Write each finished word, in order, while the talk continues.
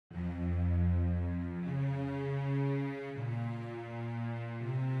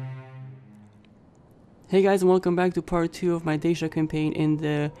Hey guys, and welcome back to part 2 of my Dacia campaign in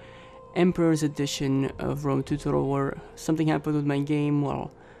the Emperor's Edition of Rome 2 Total War. Something happened with my game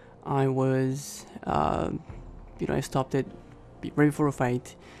while I was, I stopped it ready for a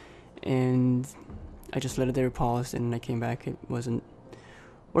fight, and I just let it there pause, and I came back. It wasn't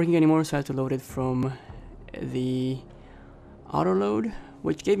working anymore, so I had to load it from the auto load,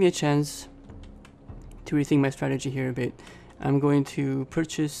 which gave me a chance to rethink my strategy here a bit. I'm going to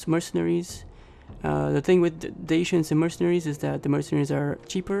purchase mercenaries. The thing with Dacians and mercenaries is that the mercenaries are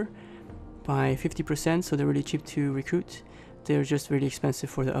cheaper by 50%, so they're really cheap to recruit. They're just really expensive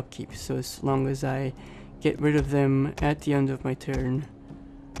for the upkeep, so as long as I get rid of them at the end of my turn,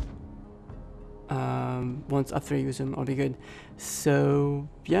 once after I use them, I'll be good. So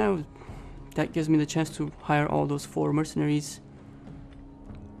yeah, that gives me the chance to hire all those 4 mercenaries,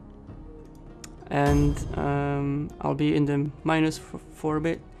 and I'll be in the minus for a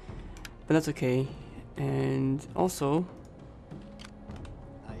bit, but that's okay. And also,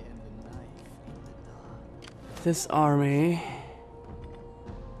 this army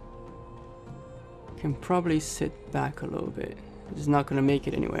can probably sit back a little bit. It's not gonna make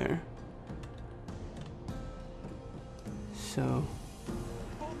it anywhere, so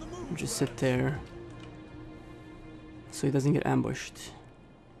just sit there so he doesn't get ambushed.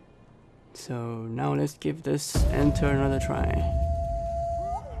 So now let's give this enter another try.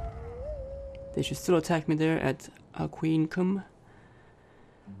 They should still attack me there at Aquincum.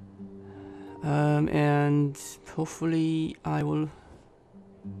 And hopefully I will...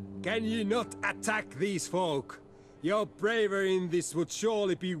 Can ye not attack these folk? Your bravery in this would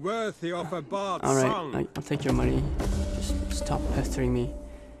surely be worthy of a bard's song. Alright, I'll take your money. Just stop pestering me.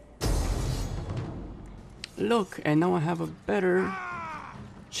 Look, and now I have a better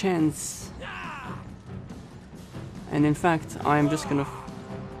chance. And in fact, I'm just gonna...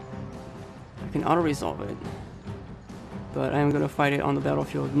 I can auto-resolve it. But I'm gonna fight it on the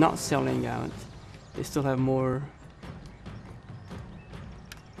battlefield, not selling out. They still have more...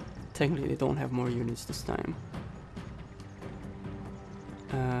 Technically, they don't have more units this time.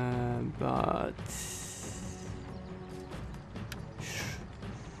 But...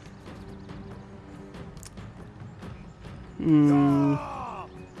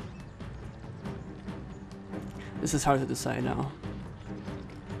 This is hard to decide now.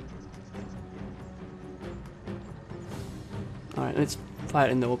 Alright, let's fight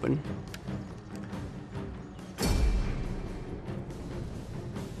in the open.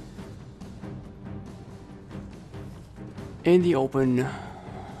 In the open,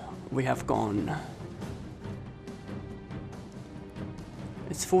 we have gone.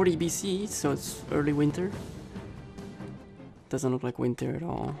 It's 40 BC, so it's early winter. Doesn't look like winter at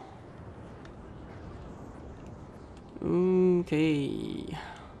all. Okay.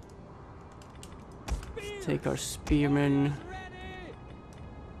 Let's take our spearmen.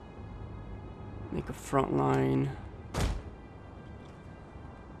 Make a front line.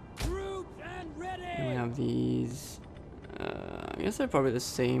 And we have these. I guess they're probably the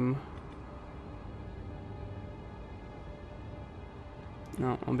same.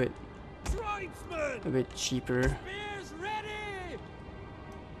 No, a bit cheaper.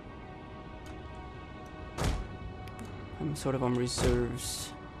 I'm sort of on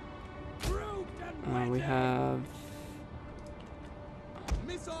reserves. We have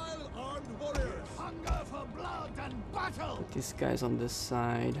put these guys on this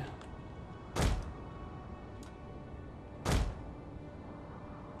side.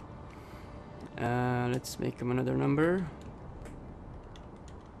 Let's make them another number,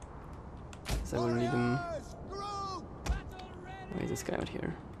 so I will need them. Why is this guy out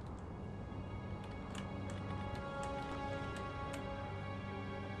here?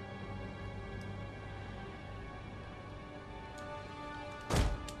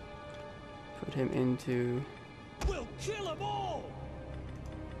 Put him into... We'll kill them all!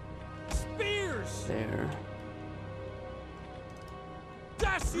 Spears! There.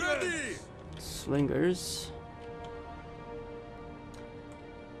 Dacia! Slingers.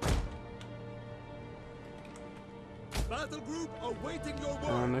 Battle group awaiting your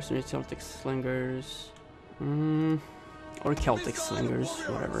word. Mercenary Celtic slingers. Or Celtic slingers,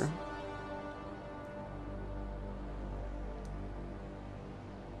 whatever.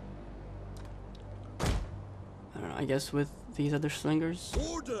 I don't know, I guess with these other slingers.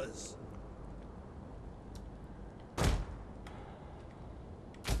 Orders!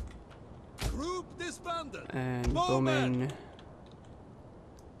 Group disbanded. And Bowman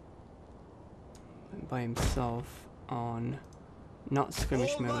by himself on not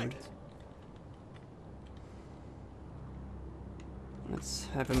skirmish mode. Let's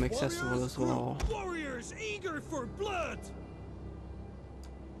have him accessible as well. Warriors eager for blood.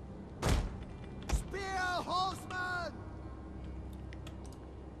 Spear horseman.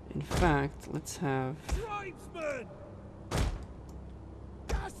 In fact, let's have Tribesmen.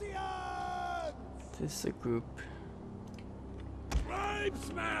 Dacians. this a group.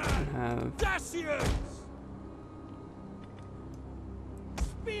 Tribesmen. Have Dacians.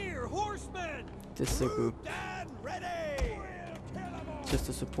 Spear horsemen. this a group And ready. just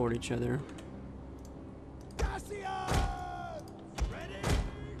to support each other. Dacians. Ready.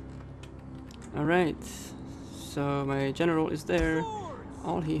 Alright, so my general is there. Swords.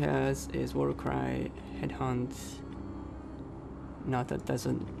 All he has is war cry, headhunt. Not that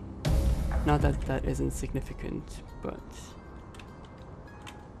that isn't significant, but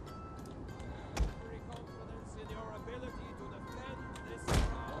Confidence in your ability to defend this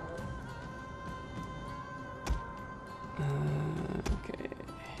ground. okay.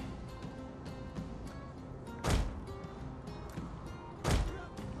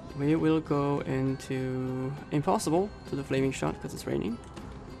 We will go into impossible to the flaming shot because it's raining.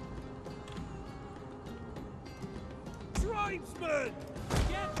 Tribesmen,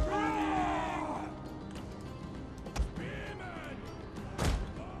 get ready! Spearmen!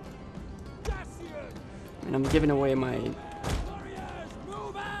 Dacians! And I'm giving away my Warriors,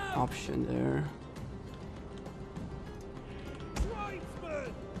 move out! option there.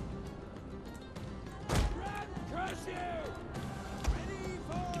 Tribesmen! Rat crush you! Ready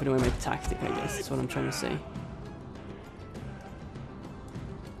for Giving away my tactic, I guess, that's what I'm trying to say.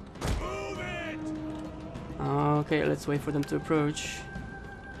 move it! Okay, let's wait for them to approach.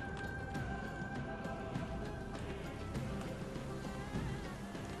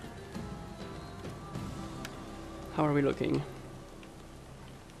 How are we looking?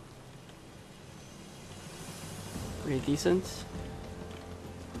 Pretty decent.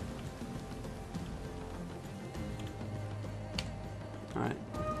 Alright,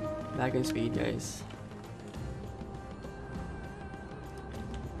 back in speed, guys.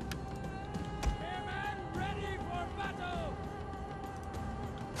 Spearmen, ready for battle!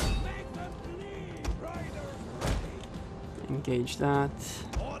 Make them bleed! Riders ready! Engage that.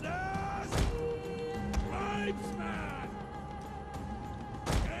 Orders! Tribesman!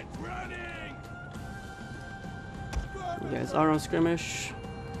 Get running! You guys are on skirmish.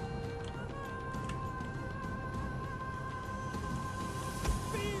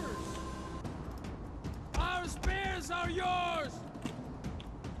 Spears! Our spears are yours!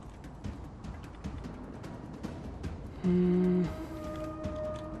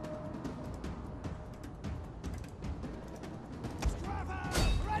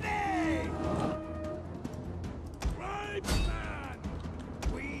 Ready! Tribesman!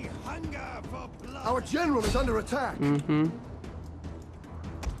 We hunger for blood! Our general is under attack. Mm-hmm.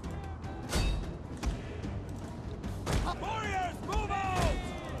 Warriors, move out!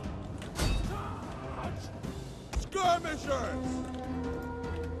 Skirmishers!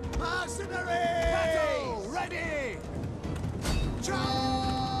 Mercenaries! Battle ready!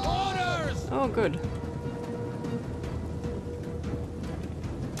 Orders! Oh, good.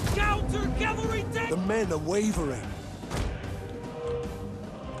 Counter cavalry take! The men are wavering.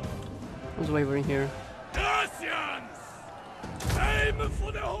 Who's wavering here? Dacians! Aim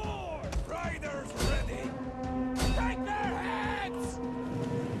for the horse! Riders ready! Take their heads!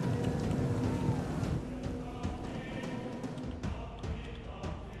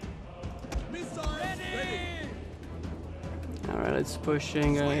 Missiles ready! Alright, let's push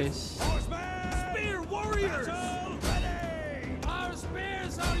in, guys. Horsemen! Spear warriors! Ready! Our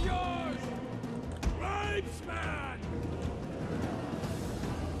spears are yours! Tribesman!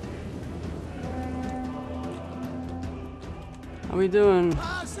 How we doing?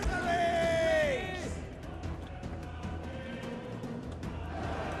 Mercenaries!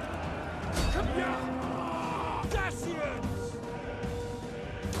 Come here! Dacians!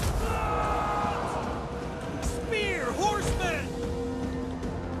 Spear horsemen!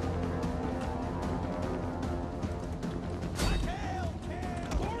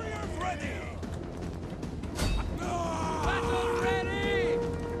 Warriors ready! Battle ready!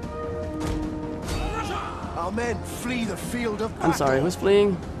 Our men flee the field of battle. I'm sorry, who's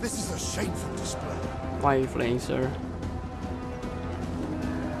fleeing? This is a shameful display. Why are you fleeing, sir?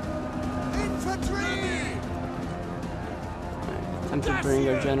 Infantry! Time to bring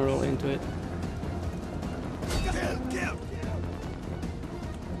our general into it. Kill!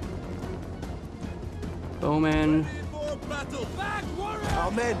 Bowman. For battle! Back, warriors!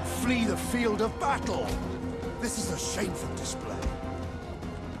 Our men flee the field of battle. This is a shameful display.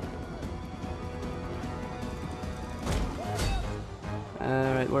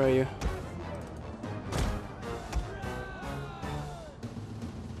 where are you?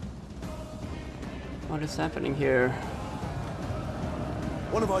 What is happening here?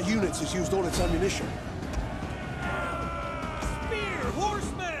 One of our units has used all its ammunition. Spear,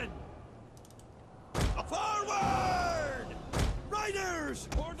 horsemen! Forward! Riders!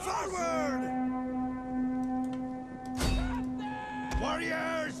 Forward!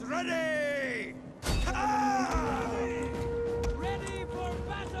 Warriors, ready! Ready for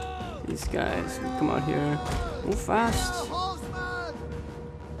battle! These guys, come out here. Move fast. On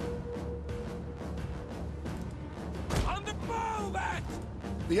the move, at!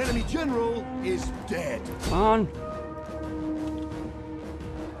 The enemy general is dead. Come on.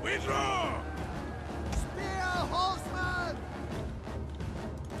 Withdraw! Spear, horseman!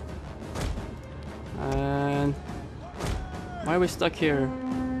 And why are we stuck here?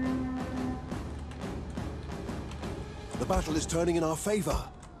 The battle is turning in our favor.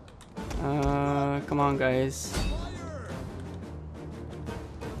 Come on, guys. Fire!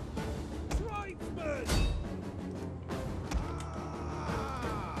 Tribesmen!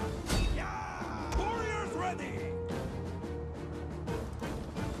 Yeah! Warriors ready!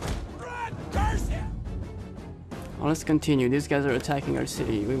 Run! Curse him! Well, let's continue. These guys are attacking our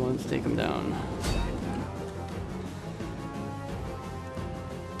city. We want to take them down.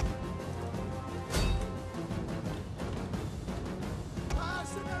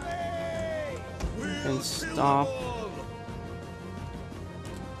 And stop.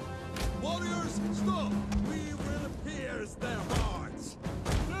 Warriors, stop! We will pierce their hearts!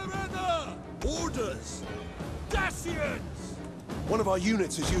 Surrender! Orders! Dacians! One of our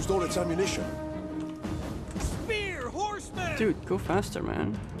units has used all its ammunition. Spear, horsemen! Dude, go faster,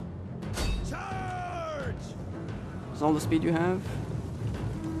 man. Charge! Is all the speed you have?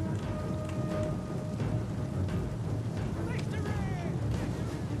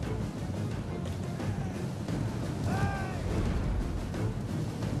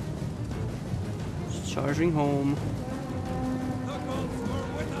 Charging home. The gods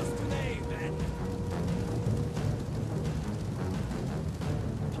were with us today, men!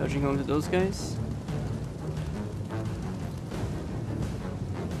 Charging home to those guys.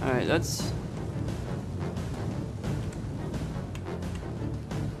 Alright, that's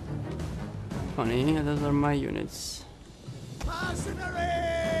funny. Those are my units.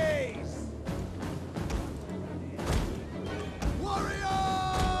 Mercenaries!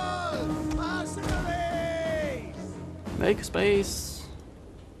 Warriors! Mercenaries! Make space.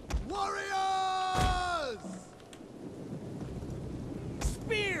 Warriors!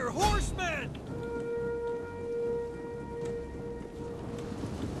 Spear, horsemen!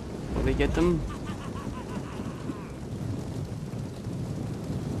 Will we get them?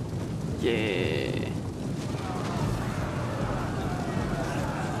 Yeah.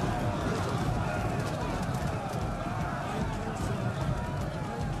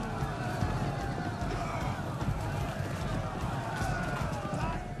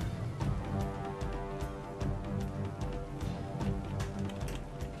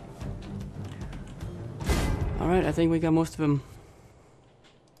 Alright, I think we got most of them.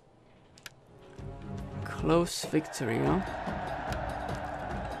 Close victory, huh?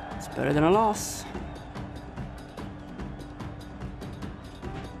 It's better than a loss.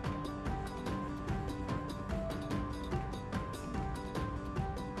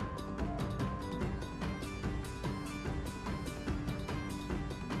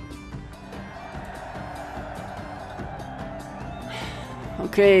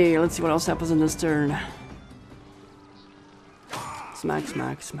 Okay, let's see what else happens in this turn. Smack,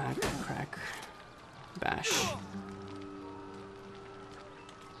 smack, smack, crack, bash.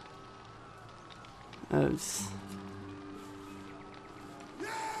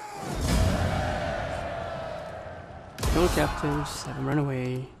 Kill captives, have them run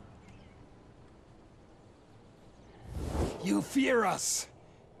away. You fear us.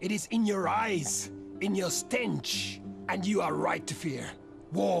 It is in your eyes, in your stench, and you are right to fear.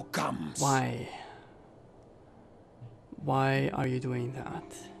 War comes. Why? Why are you doing that?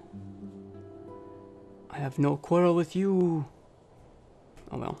 I have no quarrel with you.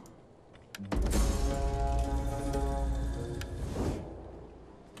 Oh well.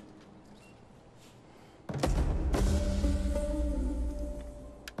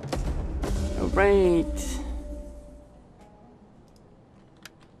 Alright.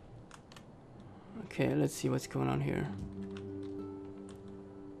 Okay, let's see what's going on here.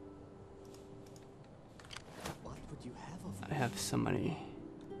 What would you have of I have some money.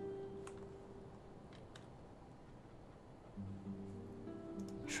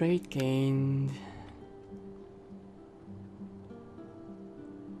 Trade gained.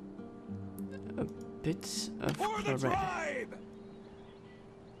 bit of For the claret. tribe!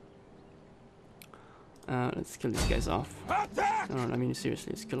 Let's kill these guys off. Attack! No, I mean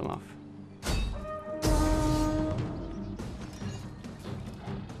seriously, let's kill them off.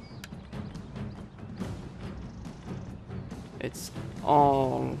 It's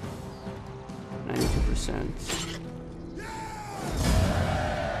all 92%.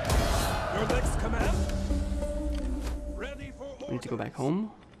 Your next command? Ready for orders. We need to go back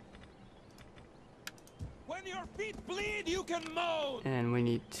home. When your feet bleed, you can moan! And we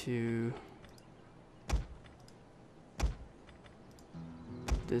need to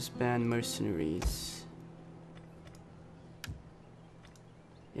disband mercenaries.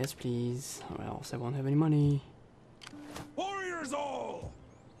 Yes, please, or else I won't have any money. Warriors all!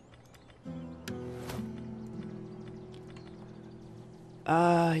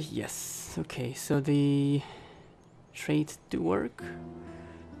 Yes. Okay, so the traits do work.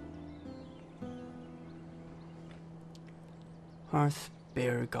 Hearth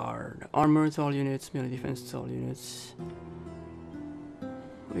Bear Guard. Armor to all units, melee defense to all units.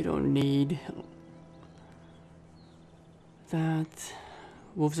 We don't need that.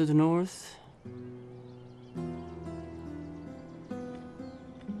 Wolves of the North.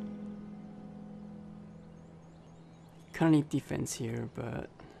 Kinda need defense here, but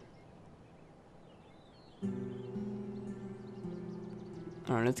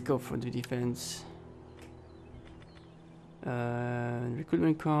alright, let's go for the defense.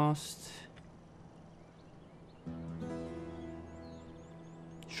 Recruitment cost.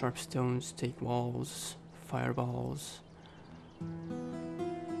 Sharp stones, take walls, fireballs.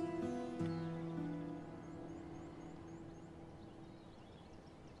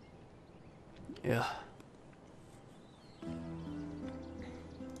 Yeah.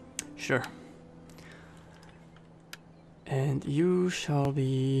 Sure. And you shall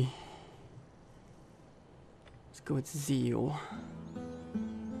be... Let's go with Zeal.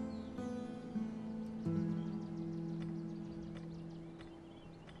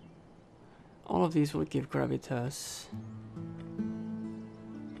 All of these will give gravitas.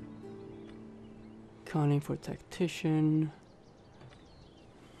 Cunning for tactician.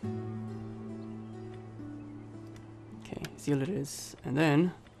 Okay, Zeal it is. And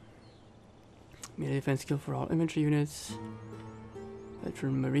then melee defense skill for all infantry units.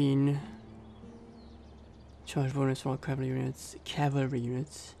 Veteran marine. Charge bonus for all cavalry units.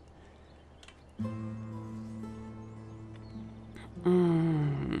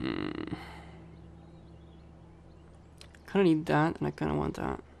 Kinda need that, and I kinda want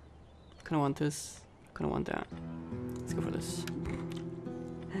that. Kinda want this. Kinda want that. Let's go for this.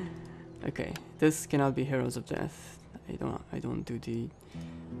 Okay, this cannot be Heroes of Death. I don't do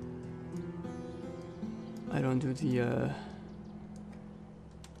the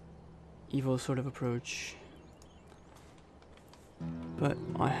evil sort of approach. But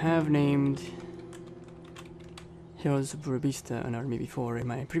I have named Heroes of Burebista an army before in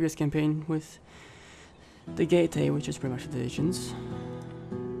my previous campaign with the Gaetae, which is pretty much the Dacians.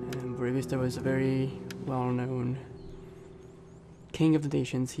 And Burebista was a very well-known king of the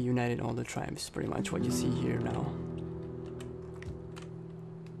Dacians. He united all the tribes, pretty much what you see here now.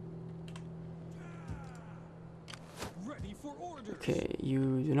 Ready for orders. Okay,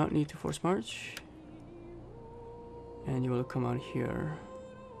 you do not need to force march. And you will come out here.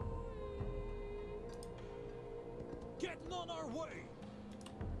 Getting on our way.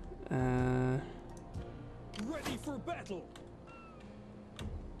 Ready for battle.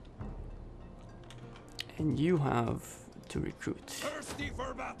 And you have to recruit, Thirsty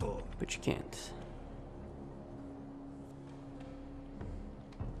for battle. but you can't.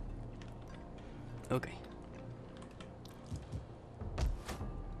 Okay.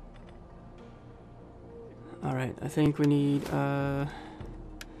 Alright, I think we need what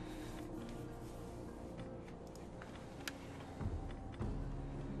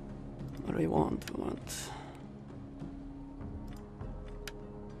do we want? We want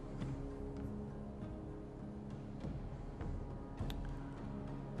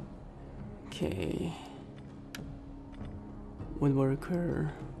okay.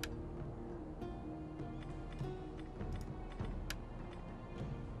 Woodworker.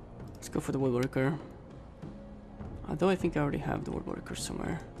 Let's go for the woodworker. Although I think I already have the woodworker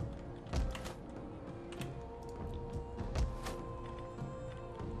somewhere.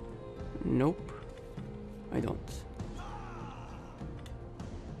 Nope, I don't.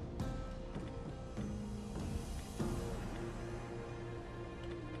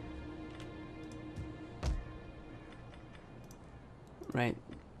 Right.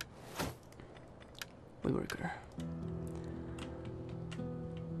 Woodworker.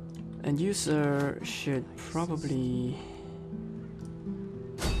 And you, sir, should probably...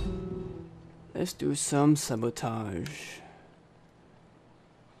 Let's do some sabotage.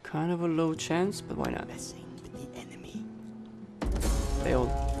 Kind of a low chance, but why not? Messing with the enemy. Failed.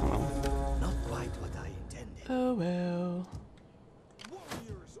 Oh well. Not quite what I intended. Oh well.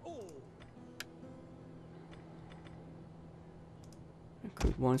 Warriors all.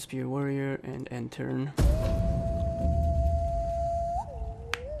 Recruit one spear warrior and end turn.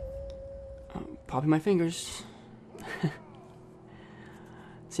 Popping my fingers.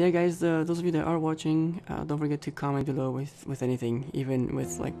 So yeah, guys, those of you that are watching, don't forget to comment below with anything, even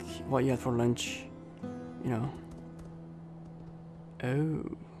with like what you had for lunch, you know. Oh.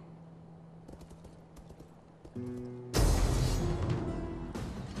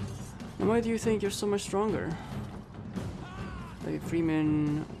 And why do you think you're so much stronger? Like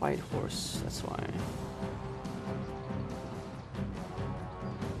Freeman White Horse, that's why.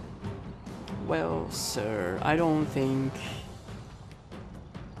 Well, sir, I don't think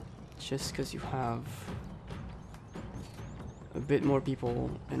just because you have a bit more people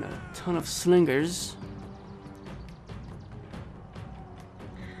and a ton of slingers,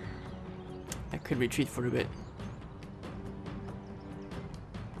 I could retreat for a bit.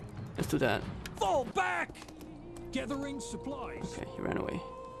 Let's do that. Fall back! Gathering supplies. Okay, he ran away.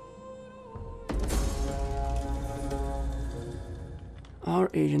 Our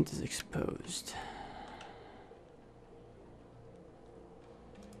agent is exposed.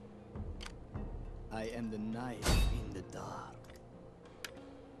 I am the knife in the dark.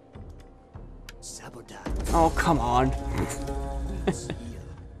 Sabotage. Oh, come on. Seal.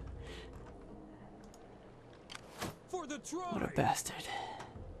 For the tribe. What a bastard.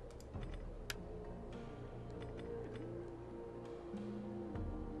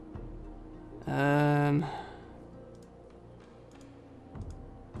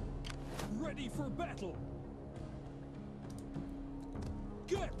 Ready for battle.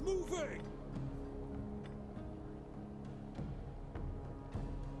 Get moving.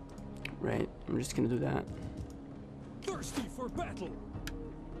 Right, I'm just gonna do that. Thirsty for battle.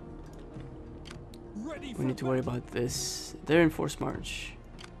 Ready for We need to worry about this. They're in forced march.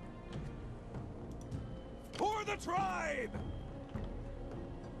 For the tribe.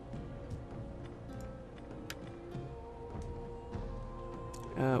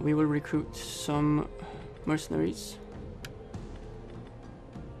 We will recruit some mercenaries.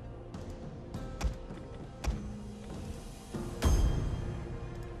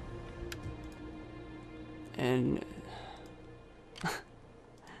 And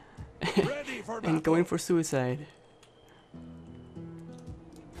Ready for battle. and going for suicide.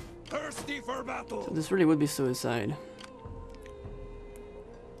 Thirsty for battle. So this really would be suicide.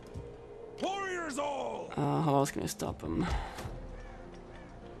 Warriors all. How else can I stop him?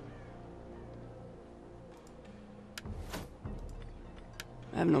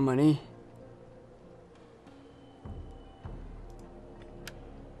 I have no money.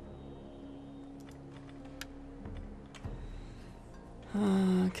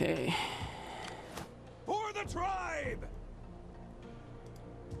 Okay. For the tribe.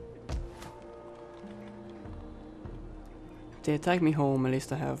 If they attack me home, at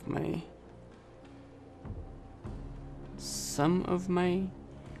least I have my... some of my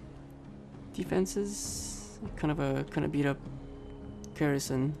defenses. Kind of beat up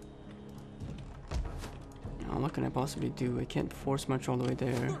garrison. Oh, what can I possibly do? I can't force march all the way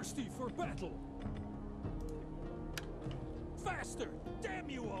there. Thirsty for battle. Faster. Damn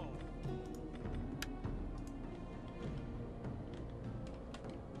you all.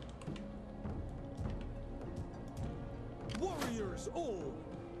 Warriors all.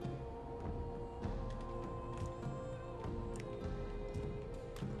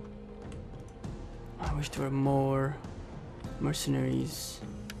 I wish there were more mercenaries.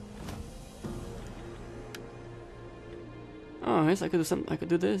 Oh, I guess I could do something. I could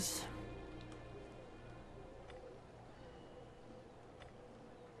do this.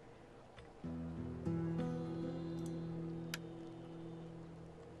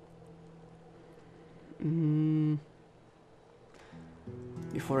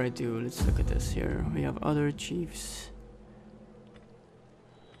 Before I do, let's look at this here. We have other chiefs.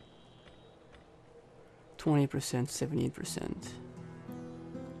 20%, 78%.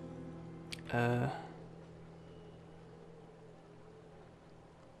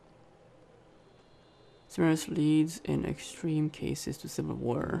 Severus leads in extreme cases to civil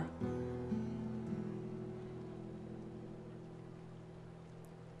war.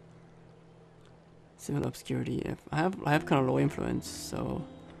 Civil obscurity. I have kind of low influence, so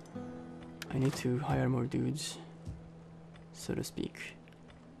I need to hire more dudes, so to speak.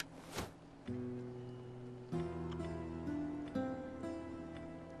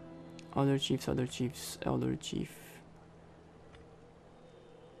 Other chiefs, elder chief.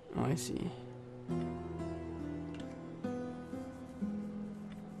 Oh, I see.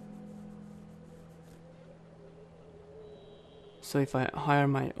 So if I hire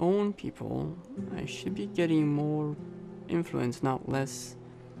my own people, I should be getting more influence, not less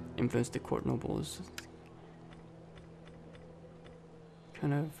influence the court nobles.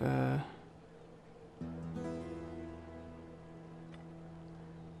 Kind of,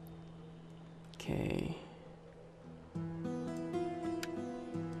 okay.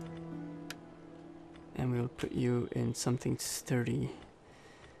 And we'll put you in something sturdy.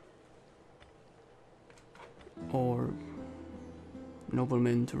 Or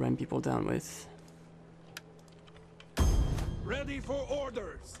noblemen to run people down with. Ready for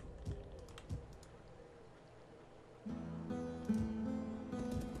orders.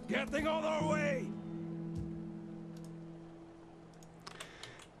 Getting on our way.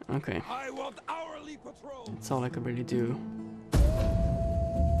 Okay. I want hourly patrol. That's all I could really do.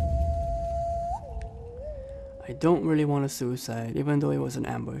 I don't really want a suicide, even though it was an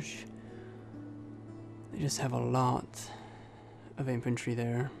ambush. They just have a lot of infantry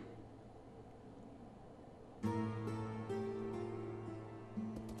there.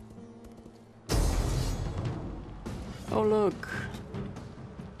 Oh look!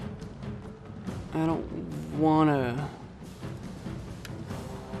 I don't wanna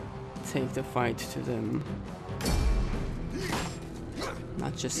take the fight to them.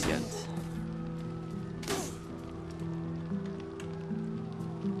 Not just yet.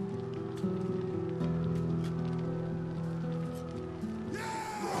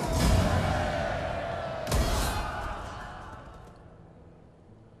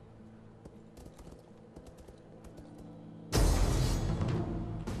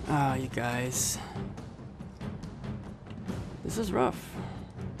 Ah, you guys. This is rough.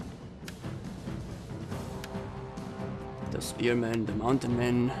 The spearmen, the mountain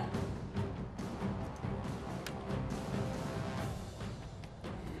men.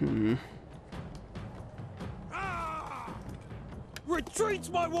 Ah! Retreat,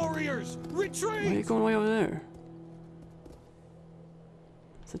 my warriors! Why are you Retreat! going way over there?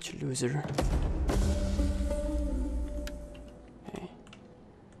 Such a loser. Okay.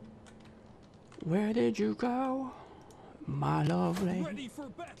 Where did you go, my lovely? Ready for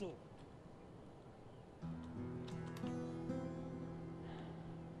battle.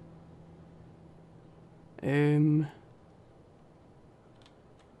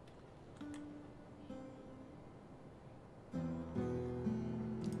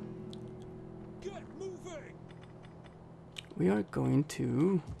 Get moving. We are going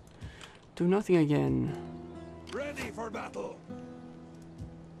to do nothing again. Ready for battle.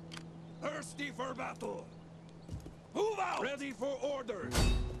 Thirsty for battle. Move out. Ready for orders.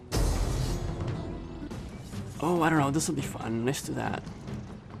 Oh, I don't know. This will be fun. Let's do that.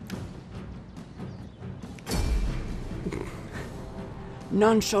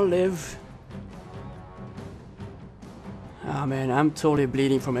 None shall live. Ah, man, I'm totally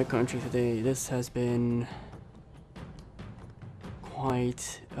bleeding for my country today. This has been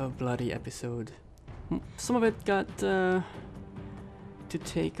quite a bloody episode. Some of it got to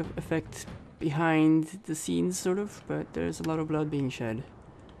take effect behind the scenes, sort of, but there's a lot of blood being shed.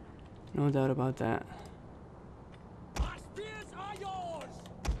 No doubt about that. My spears are yours.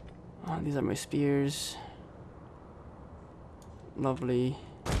 Oh, these are my spears. Lovely.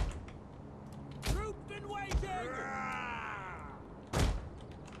 Group in waiting.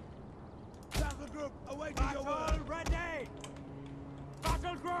 Battle group awaiting your word. Ready.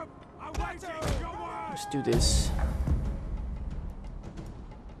 Battle group awaiting your word. Let's do this.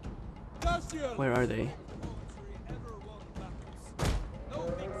 Where are they?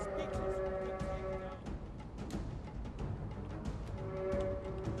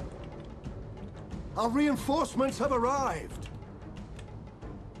 Our reinforcements have arrived.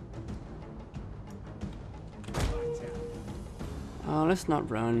 Let's not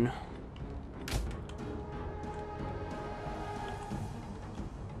run.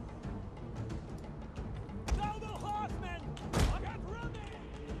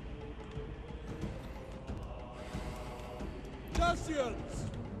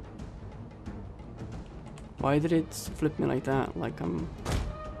 Why did it flip me like that? Like I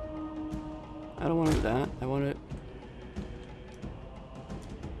don't want to do that. I want it.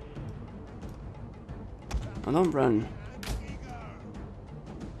 Oh, don't run.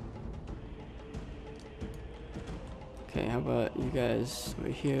 Okay, how about you guys over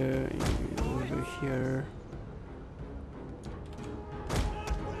here, you over here.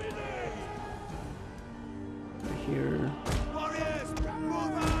 here. Warriors,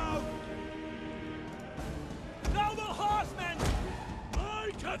 move out! Now the horsemen!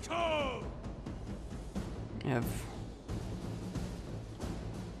 I control! I have.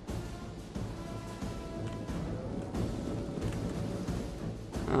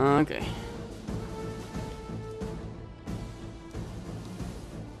 Okay.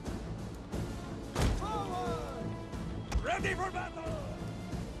 Ready for battle!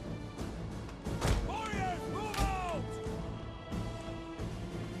 Warriors, move out!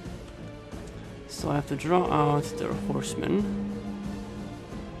 So I have to draw out their horsemen.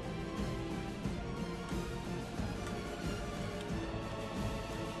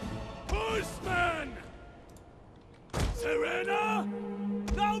 Horsemen! Serena!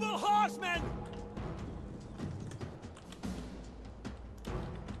 Now the horsemen!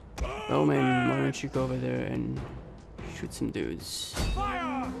 Bowman, why don't you go over there and shoot some dudes?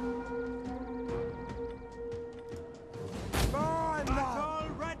 Fire! Battle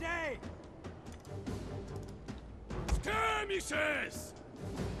ready! Skirmishes!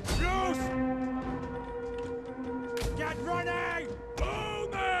 Loose! Get ready!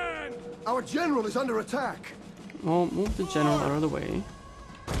 Bowman! Our general is under attack. Well, move the general out of the way.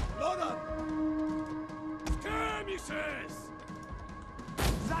 Load up! Skirmishes!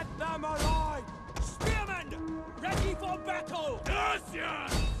 Set them alight! Spearmen! Ready for battle! Dacia!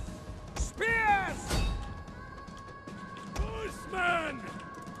 Spears! Horsemen!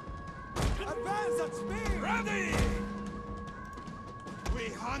 Advance at speed! Ready! We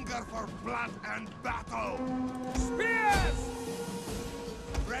hunger for blood and battle! Spears!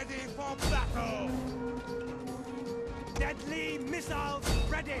 Ready for battle! Deadly missiles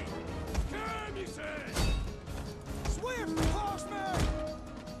ready! Skirmishes! Swift horsemen!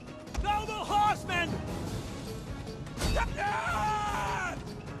 Now the horsemen! Yeah!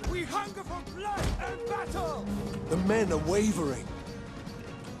 We hunger for blood and battle! The men are wavering.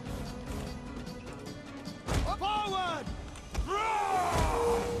 Forward!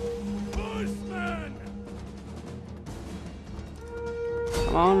 Roar! Horsemen!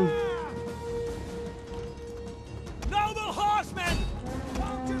 Come on. Now the horsemen!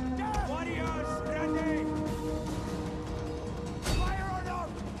 Warriors ready! Fire on them!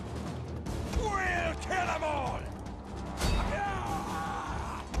 We'll kill them all!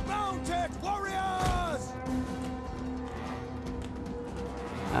 Yeah! Mounted warriors!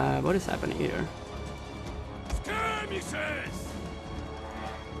 What is happening here? Skirmishes!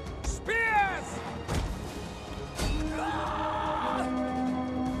 Spears! Ah!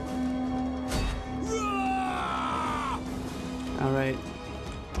 Ah! All right.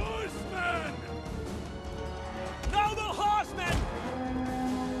 Horsemen! Now the horsemen!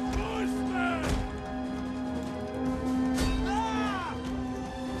 Horsemen! Ah!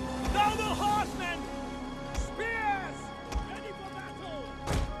 Now the horsemen! Spears! Ready for battle!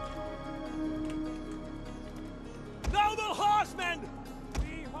 Now the horsemen!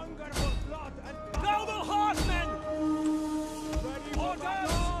 We hunger for blood and battle! Now the horsemen! Ready for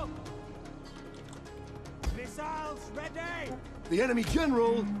battle! Missiles ready! The enemy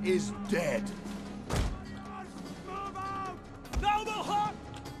general is dead. Move out! Now the horse!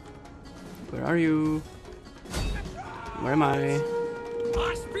 Where are you? Where am I?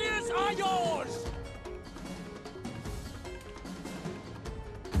 Our spears are yours!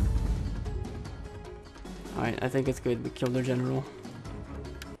 Alright, I think it's good. We killed their general.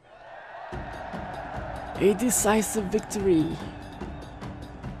 A decisive victory!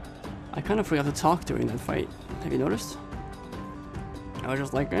 I kind of forgot to talk during that fight. Have you noticed? I was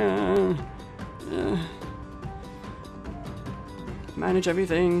just like, manage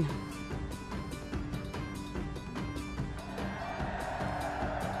everything.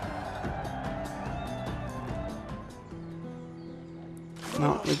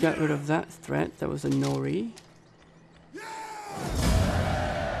 Well, we got rid of that threat. That was a Nori.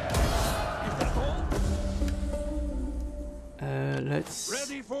 Let's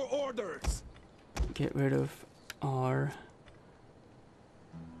Ready for orders! get rid of our...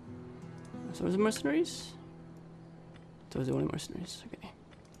 So was it mercenaries? Those are the only mercenaries, okay.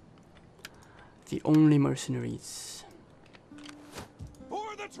 The only mercenaries.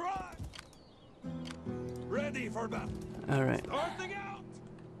 For the tribe! Ready for battle! Alright. Starting out!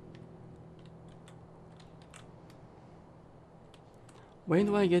 When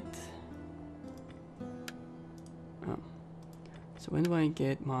do I get... Oh. So when do I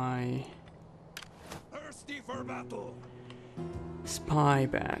get my Thirsty for battle! spy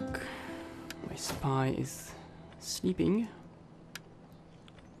back? My spy is sleeping.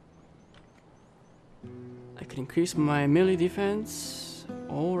 I can increase my melee defense,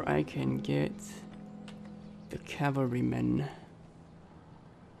 or I can get the cavalryman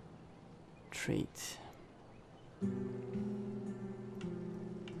trait.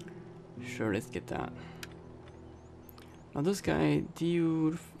 Sure, let's get that. Now this guy,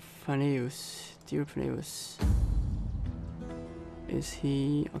 Diurphaneus, is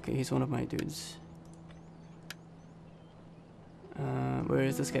he... okay, he's one of my dudes. Where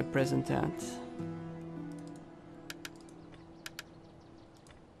is this guy present at?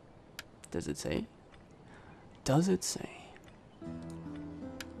 Does it say? Does it say?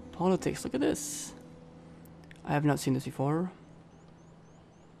 Politics, look at this. I have not seen this before.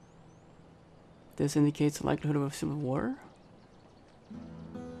 This indicates the likelihood of a civil war.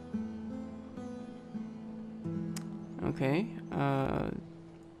 Okay.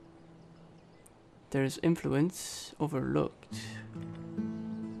 There's influence overlooked.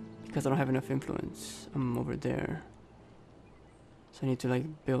 Because I don't have enough influence. I'm over there. So I need to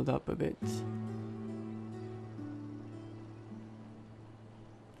like build up a bit.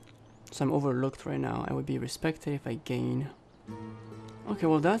 So I'm overlooked right now. I would be respected if I gain. Okay,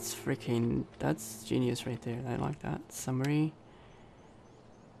 well that's genius right there. I like that. Summary.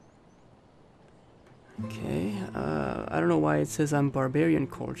 Okay, I don't know why it says I'm barbarian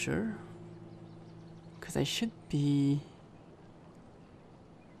culture. Because I should be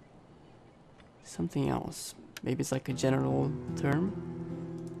something else. Maybe it's like a general term.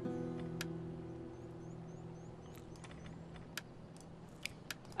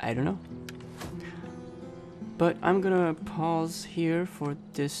 I don't know. But I'm gonna pause here for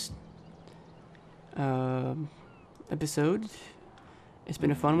this episode. It's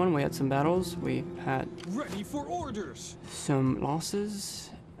been a fun one. We had some battles. We had Ready for orders. some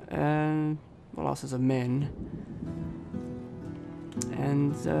losses, and well, losses of men.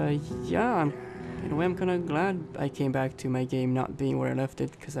 And yeah, in a way, I'm kind of glad I came back to my game not being where I left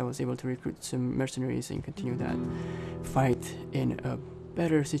it, because I was able to recruit some mercenaries and continue that fight in a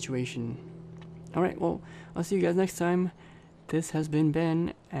better situation. Alright, well, I'll see you guys next time. This has been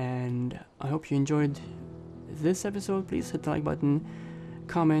Ben, and I hope you enjoyed this episode. Please hit the like button,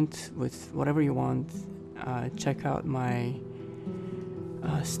 comment with whatever you want. Check out my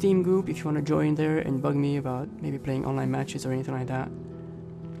Steam group if you want to join there and bug me about maybe playing online matches or anything like that.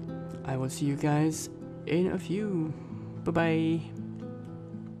 I will see you guys in a few. Bye bye.